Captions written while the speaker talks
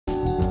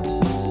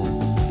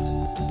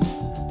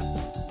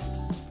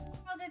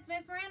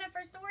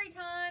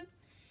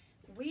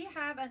We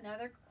have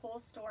another cool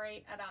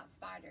story about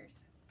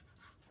spiders.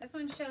 This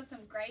one shows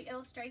some great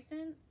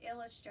illustrations,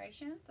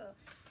 so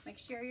make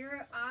sure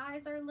your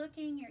eyes are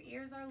looking, your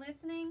ears are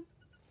listening.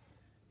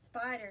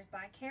 Spiders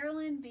by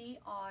Carolyn B.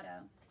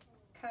 Otto.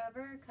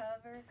 Cover,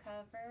 cover,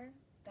 cover,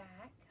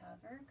 back,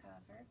 cover,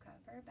 cover,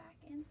 cover, back,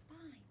 and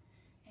spine,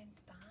 and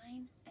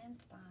spine, and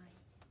spine.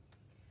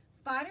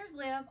 Spiders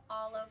live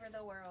all over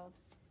the world.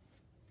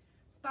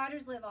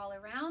 Spiders live all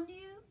around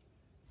you.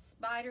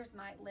 Spiders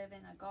might live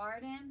in a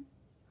garden.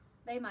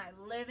 They might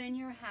live in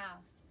your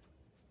house.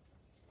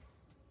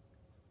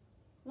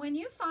 When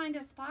you find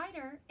a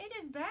spider, it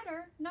is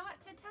better not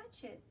to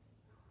touch it.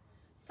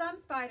 Some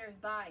spiders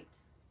bite,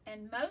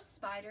 and most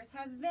spiders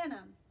have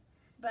venom,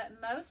 but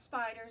most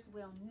spiders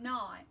will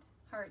not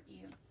hurt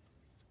you.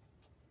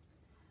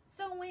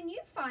 So when you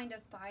find a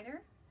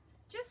spider,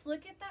 just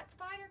look at that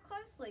spider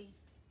closely.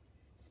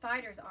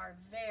 Spiders are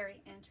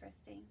very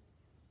interesting.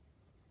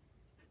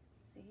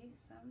 See,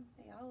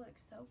 they all look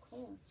so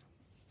cool.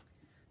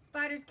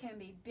 Spiders can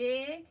be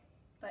big,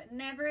 but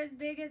never as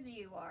big as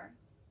you are.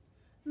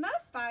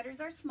 Most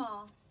spiders are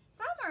small.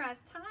 Some are as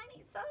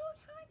tiny, so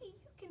tiny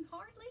you can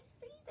hardly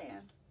see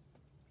them.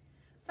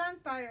 Some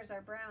spiders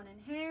are brown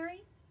and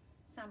hairy.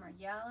 Some are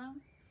yellow.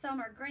 Some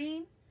are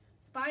green.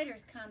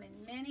 Spiders come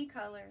in many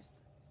colors.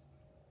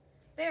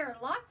 There are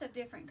lots of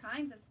different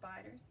kinds of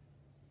spiders.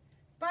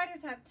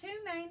 Spiders have two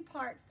main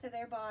parts to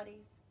their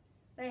bodies.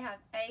 They have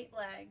 8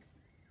 legs.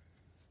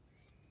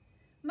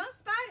 Most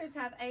spiders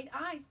have 8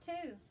 eyes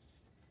too,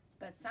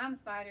 but some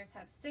spiders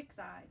have 6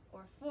 eyes,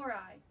 or 4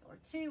 eyes, or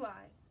 2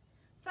 eyes.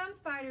 Some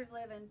spiders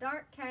live in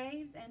dark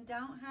caves and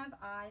don't have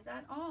eyes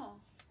at all.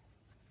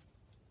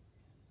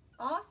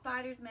 All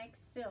spiders make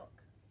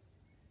silk.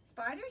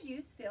 Spiders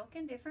use silk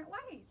in different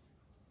ways.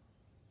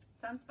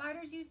 Some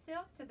spiders use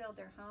silk to build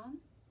their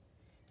homes.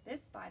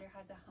 This spider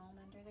has a home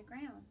under the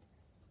ground.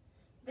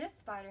 This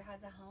spider has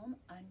a home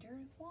under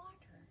water.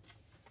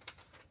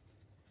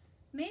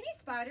 Many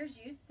spiders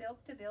use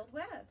silk to build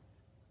webs.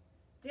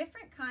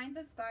 Different kinds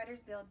of spiders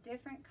build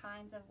different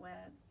kinds of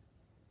webs.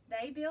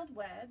 They build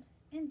webs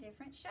in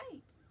different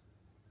shapes.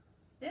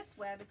 This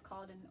web is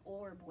called an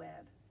orb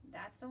web.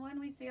 That's the one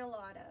we see a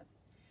lot of.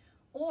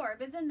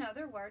 Orb is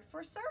another word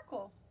for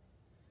circle.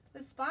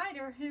 The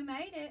spider who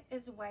made it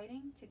is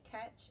waiting to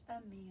catch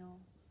a meal.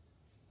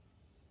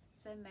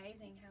 It's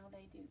amazing how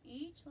they do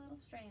each little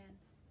strand.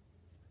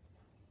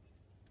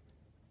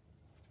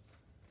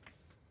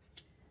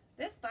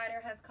 This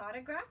spider has caught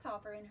a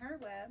grasshopper in her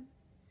web.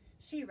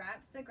 She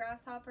wraps the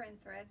grasshopper in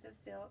threads of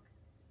silk.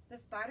 The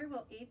spider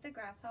will eat the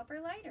grasshopper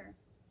later.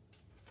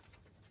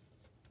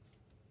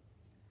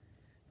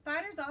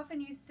 Spiders often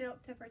use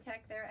silk to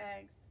protect their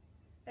eggs.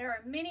 There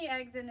are many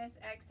eggs in this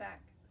egg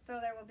sac, so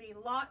there will be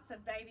lots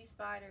of baby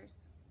spiders.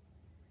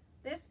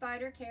 This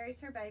spider carries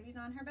her babies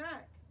on her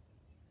back.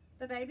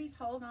 The babies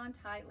hold on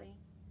tightly.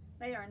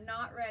 They are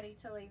not ready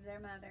to leave their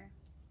mother.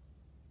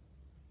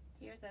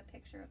 Here's a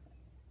picture of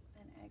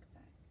an egg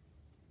sac.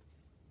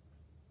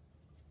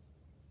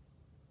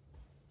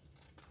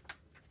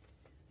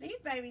 These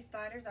baby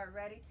spiders are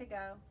ready to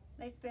go.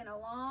 They spin a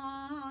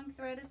long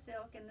thread of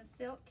silk, and the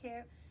silk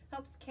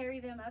helps carry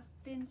them up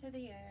into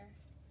the air.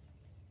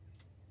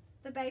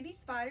 The baby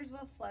spiders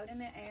will float in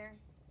the air.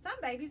 Some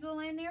babies will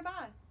land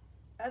nearby.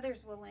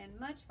 Others will land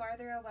much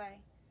farther away.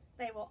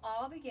 They will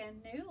all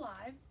begin new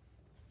lives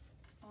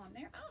on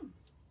their own.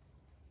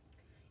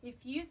 If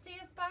you see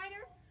a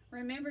spider,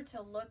 remember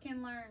to look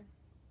and learn.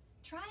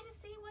 Try to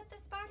see what the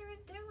spider is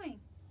doing.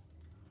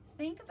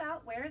 Think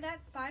about where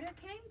that spider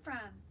came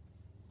from.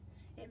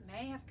 It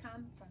may have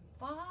come from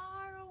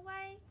far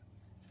away,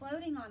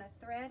 floating on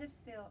a thread of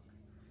silk.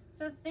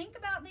 So think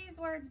about these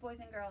words, boys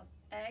and girls.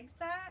 Egg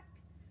sac,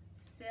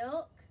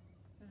 silk,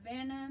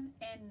 venom,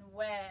 and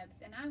webs.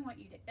 And I want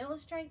you to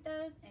illustrate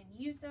those and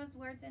use those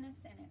words in a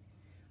sentence.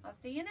 I'll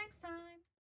see you next time.